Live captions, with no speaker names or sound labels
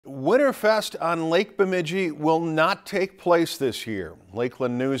Winterfest on Lake Bemidji will not take place this year.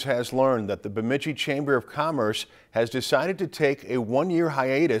 Lakeland News has learned that the Bemidji Chamber of Commerce has decided to take a one-year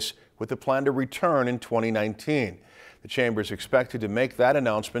hiatus with the plan to return in 2019. The chamber is expected to make that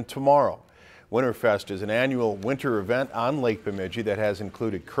announcement tomorrow. Winterfest is an annual winter event on Lake Bemidji that has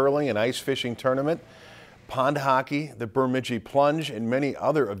included curling and ice fishing tournament, pond hockey, the Bemidji Plunge, and many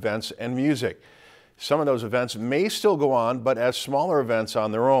other events and music. Some of those events may still go on, but as smaller events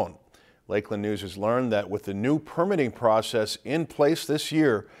on their own. Lakeland News has learned that with the new permitting process in place this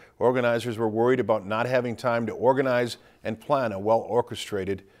year, organizers were worried about not having time to organize and plan a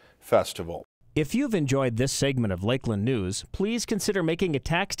well-orchestrated festival. If you've enjoyed this segment of Lakeland News, please consider making a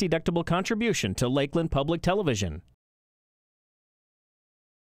tax-deductible contribution to Lakeland Public Television.